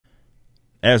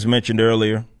as mentioned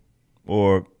earlier,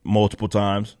 or multiple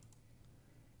times,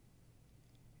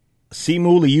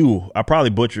 Simu Liu, I probably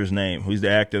butcher his name, who's the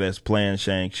actor that's playing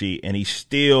Shang-Chi, and he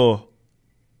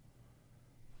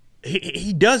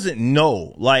doesn't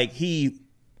know. Like, he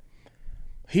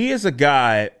is a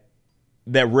guy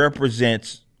that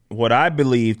represents what I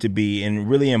believe to be and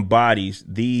really embodies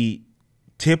the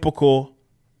typical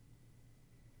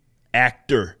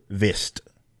activist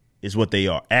is what they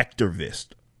are,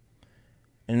 activist.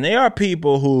 And they are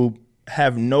people who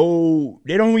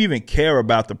they don't even care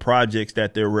about the projects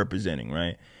that they're representing,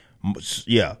 right?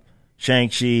 Yeah,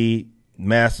 Shang-Chi,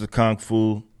 Masters of Kung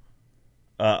Fu,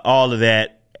 all of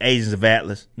that, Agents of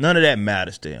Atlas, none of that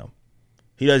matters to him.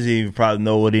 He doesn't even probably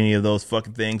know what any of those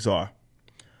fucking things are.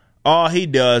 All he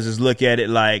does is look at it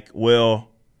like, well,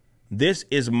 this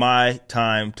is my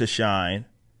time to shine,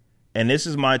 and this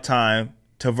is my time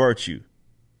to virtue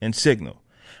and signal,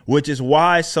 which is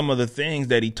why some of the things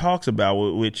that he talks about,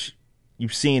 which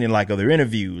you've seen in like other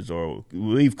interviews, or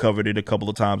we've covered it a couple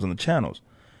of times on the channels,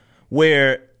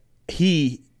 where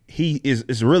he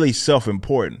is really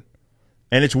self-important.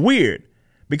 And it's weird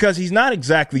because he's not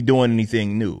exactly doing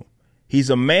anything new. He's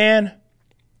a man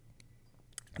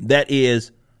that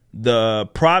is the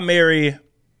primary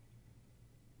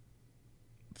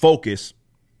focus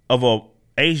of a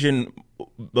Asian,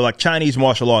 like Chinese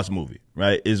martial arts movie,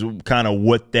 right? Is kind of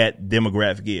what that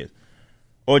demographic is.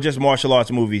 Or just martial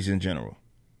arts movies in general.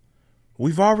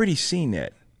 We've already seen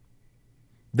that.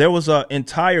 There was an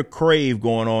entire crave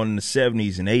going on in the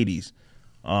 70s and 80s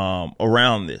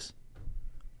around this.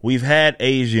 We've had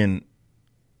Asian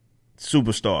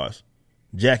superstars.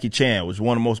 Jackie Chan was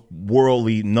one of the most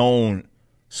worldly known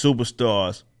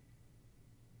superstars.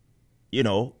 You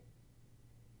know,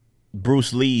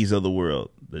 Bruce Lee's of the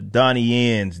world, the Donnie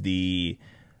Yens, the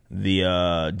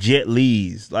Jet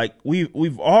Lees. Like,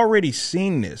 we've already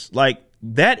seen this. Like,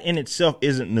 that in itself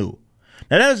isn't new.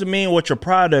 Now, that doesn't mean what your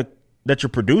product that you're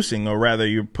producing, or rather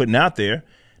you're putting out there,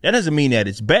 that doesn't mean that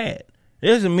it's bad. It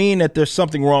doesn't mean that there's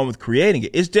something wrong with creating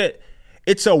it. It's that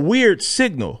it's a weird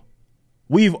signal.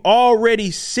 We've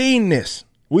already seen this.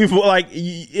 And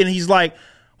he's like,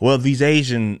 well, these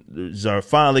Asians are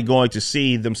finally going to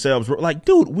see themselves. Like,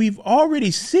 dude, we've already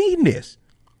seen this.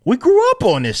 We grew up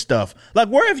on this stuff. Like,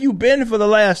 where have you been for the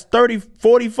last 30,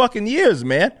 40 fucking years,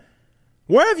 man?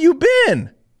 Where have you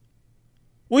been?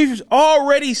 We've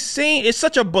already seen. It's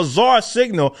such a bizarre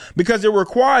signal because it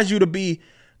requires you to be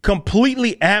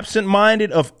completely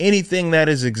absent-minded of anything that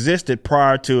has existed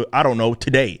prior to, I don't know,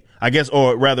 today, I guess,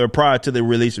 or rather prior to the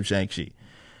release of Shang-Chi.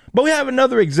 But we have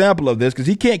another example of this because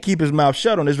he can't keep his mouth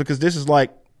shut on this because this is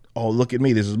like, oh, look at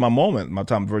me. This is my moment, my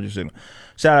time of virtue signal.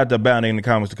 Shout out to Bounty in the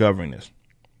comments for covering this.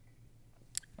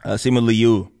 Simu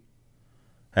Liu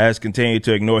has continued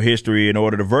to ignore history in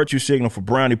order to virtue signal for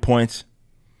brownie points.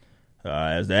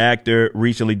 As the actor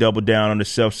recently doubled down on the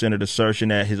self-centered assertion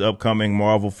that his upcoming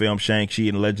Marvel film Shang-Chi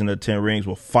and the Legend of the Ten Rings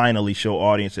will finally show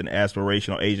audience an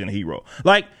aspirational Asian hero.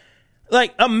 Like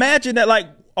imagine that, like,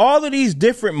 all of these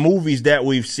different movies that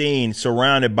we've seen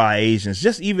surrounded by Asians,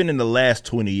 just even in the last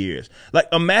 20 years. Like,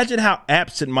 imagine how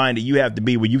absent-minded you have to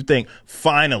be when you think,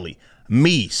 finally,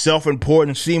 me,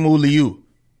 self-important Simu Liu.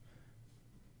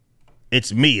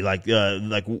 It's me, like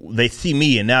they see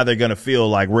me and now they're going to feel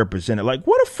like represented. Like,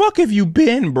 what the fuck have you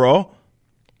been, bro?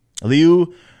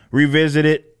 Liu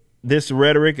revisited this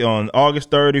rhetoric on August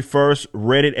 31st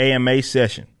Reddit AMA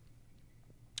session.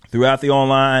 Throughout the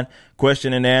online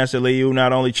question and answer, Liu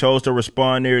not only chose to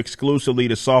respond near exclusively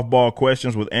to softball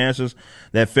questions with answers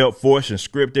that felt forced and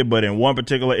scripted, but in one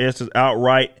particular instance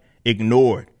outright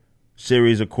ignored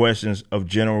series of questions of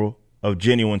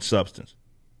genuine substance.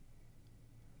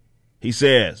 He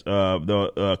says,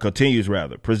 continues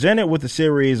rather, presented with a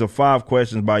series of 5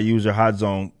 questions by user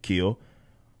Hotzone Kill.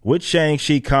 Which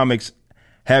Shang-Chi comics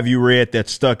have you read that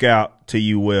stuck out to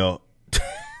you well?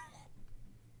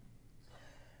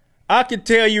 I can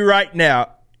tell you right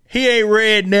now, he ain't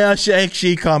read now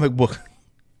Shang-Chi comic book.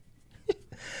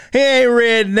 He ain't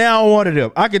read now one of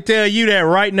them. I can tell you that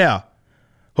right now.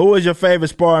 Who was your favorite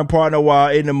sparring partner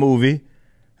while in the movie?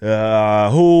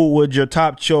 Who would your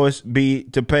top choice be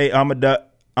to pay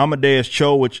Amadeus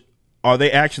Cho? Which are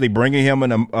they actually bringing him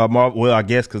in a Marvel? Well, I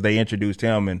guess because they introduced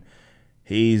him and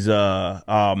he's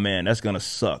oh man, that's gonna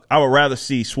suck. I would rather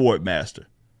see Swordmaster,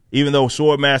 even though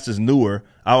Swordmaster's newer.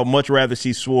 I would much rather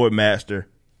see Swordmaster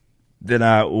than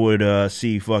I would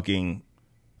see fucking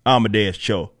Amadeus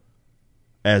Cho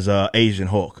as Asian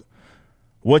Hulk.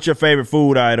 What's your favorite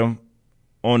food item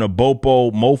on a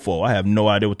Bopo Mofo? I have no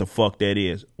idea what the fuck that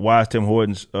is. Why is Tim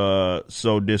Hortons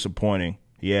so disappointing?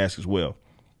 He asks as well.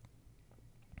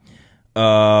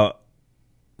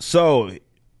 So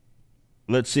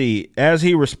let's see. As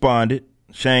he responded,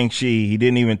 Shang-Chi, he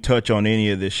didn't even touch on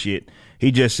any of this shit.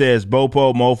 He just says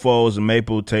Bopo, mofos, and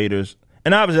maple taters.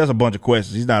 And obviously that's a bunch of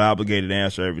questions. He's not obligated to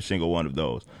answer every single one of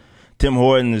those. Tim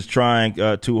Horton is trying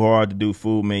too hard to do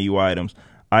food menu items.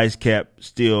 Ice Cap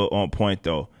still on point,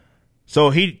 though. So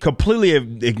he completely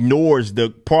ignores the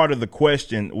part of the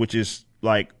question, which is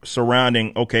like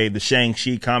surrounding, okay, the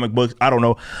Shang-Chi comic books. I don't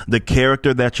know, the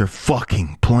character that you're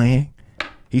fucking playing.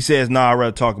 He says, nah, I'd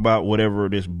rather talk about whatever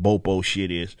this Bopo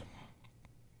shit is.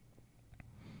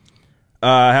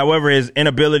 However, his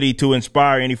inability to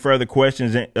inspire any further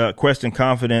question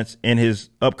confidence in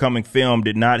his upcoming film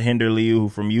did not hinder Liu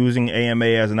from using AMA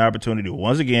as an opportunity to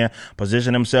once again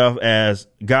position himself as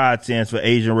godsend for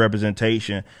Asian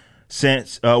representation,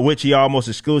 since which he almost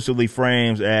exclusively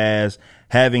frames as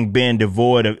having been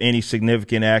devoid of any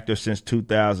significant actor since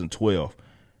 2012.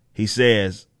 He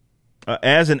says,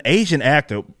 as an Asian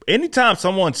actor, anytime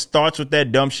someone starts with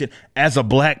that dumb shit, as a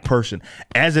black person,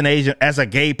 as an Asian, as a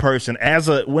gay person,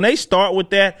 when they start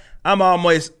with that, I'm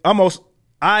almost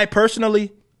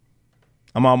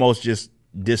just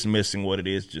dismissing what it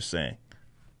is, just saying,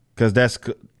 because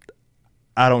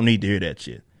I don't need to hear that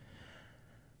shit.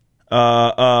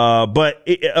 But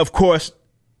of course,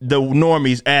 the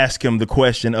normies ask him the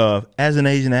question of, as an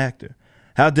Asian actor,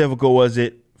 how difficult was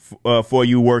it for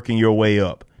you working your way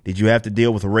up? Did you have to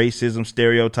deal with racism,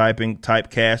 stereotyping,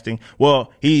 typecasting?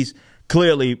 Well, he's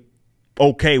clearly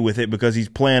okay with it because he's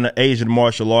playing an Asian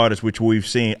martial artist, which we've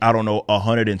seen,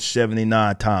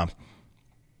 179 times.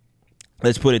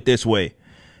 Let's put it this way.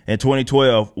 In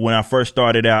 2012, when I first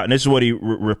started out, and this is what he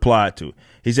replied to.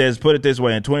 He says, put it this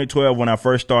way. In 2012, when I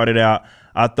first started out,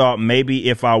 I thought maybe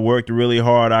if I worked really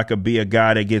hard, I could be a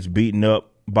guy that gets beaten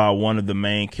up by one of the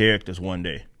main characters one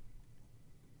day.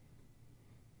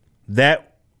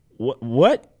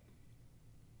 What?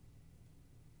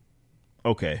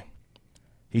 Okay.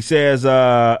 He says,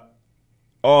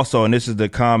 also, and this is the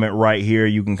comment right here,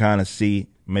 you can kind of see,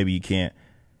 maybe you can't.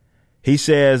 He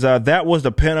says, that was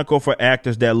the pinnacle for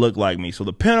actors that look like me. So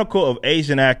the pinnacle of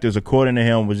Asian actors, according to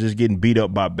him, was just getting beat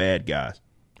up by bad guys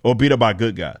or beat up by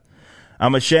good guys.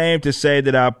 I'm ashamed to say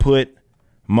that I put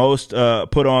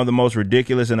on the most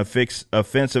ridiculous and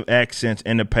offensive accents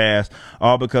in the past,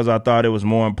 all because I thought it was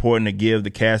more important to give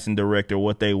the casting director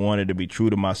what they wanted to be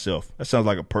true to myself. That sounds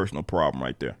like a personal problem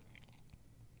right there.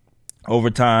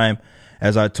 Over time,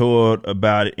 as I toured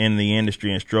about it in the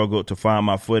industry and struggled to find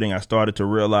my footing, I started to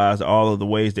realize all of the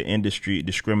ways the industry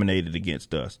discriminated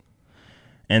against us,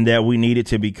 and that we needed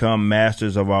to become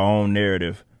masters of our own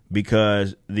narrative,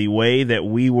 because the way that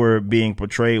we were being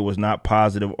portrayed was not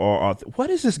positive or what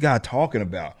is this guy talking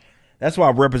about? That's why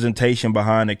representation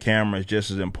behind the camera is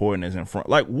just as important as in front.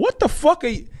 Like, what the fuck are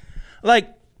you?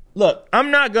 Like, look,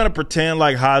 I'm not going to pretend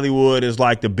like Hollywood is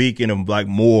like the beacon of like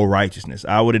moral righteousness.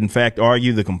 I would in fact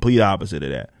argue the complete opposite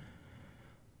of that.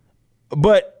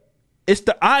 But it's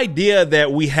the idea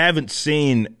that we haven't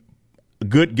seen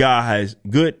good guys,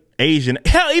 good Asian,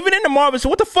 hell, even in the Marvel. So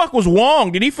what the fuck was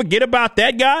Wong? Did he forget about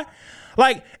that guy?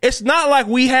 Like, it's not like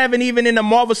we haven't even in the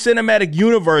Marvel Cinematic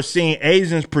Universe seen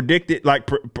Asians predicted,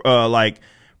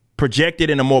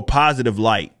 projected in a more positive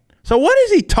light. So what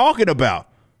is he talking about?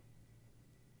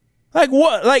 Like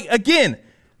what? Like, again,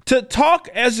 to talk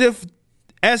as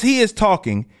he is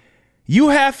talking, you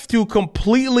have to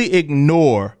completely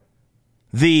ignore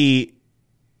the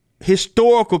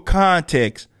historical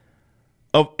context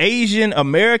of Asian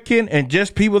American and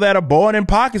just people that are born in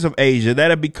pockets of Asia that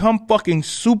have become fucking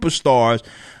superstars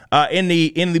in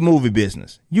the movie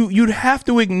business. You'd have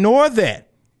to ignore that.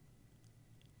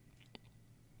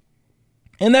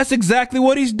 And that's exactly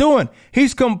what he's doing.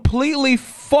 He's completely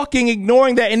fucking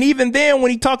ignoring that. And even then,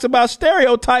 when he talks about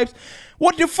stereotypes,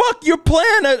 what the fuck? You're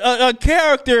playing a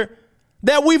character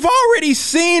that we've already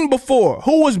seen before,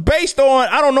 who was based on,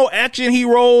 action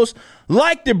heroes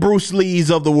like the Bruce Lees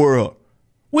of the world.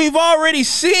 We've already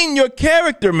seen your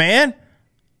character, man.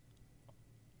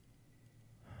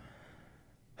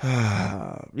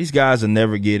 These guys will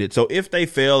never get it. So if they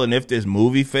fail and if this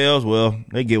movie fails, well,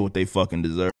 they get what they fucking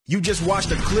deserve. You just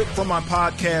watched a clip from my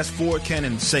podcast, For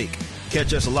Canon's Sake.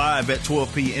 Catch us live at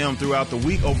 12 p.m. throughout the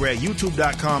week over at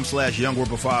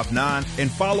youtube.com/YoungRipper59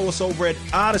 and follow us over at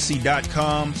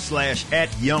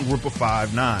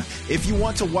odyssey.com/@YoungRipper59. If you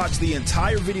want to watch the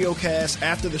entire video cast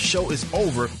after the show is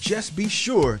over, just be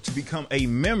sure to become a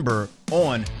member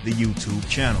on the YouTube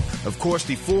channel. Of course,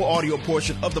 the full audio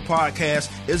portion of the podcast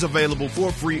is available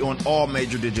for free on all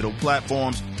major digital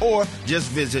platforms, or just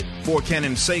visit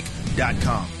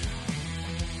forcanonsake.com.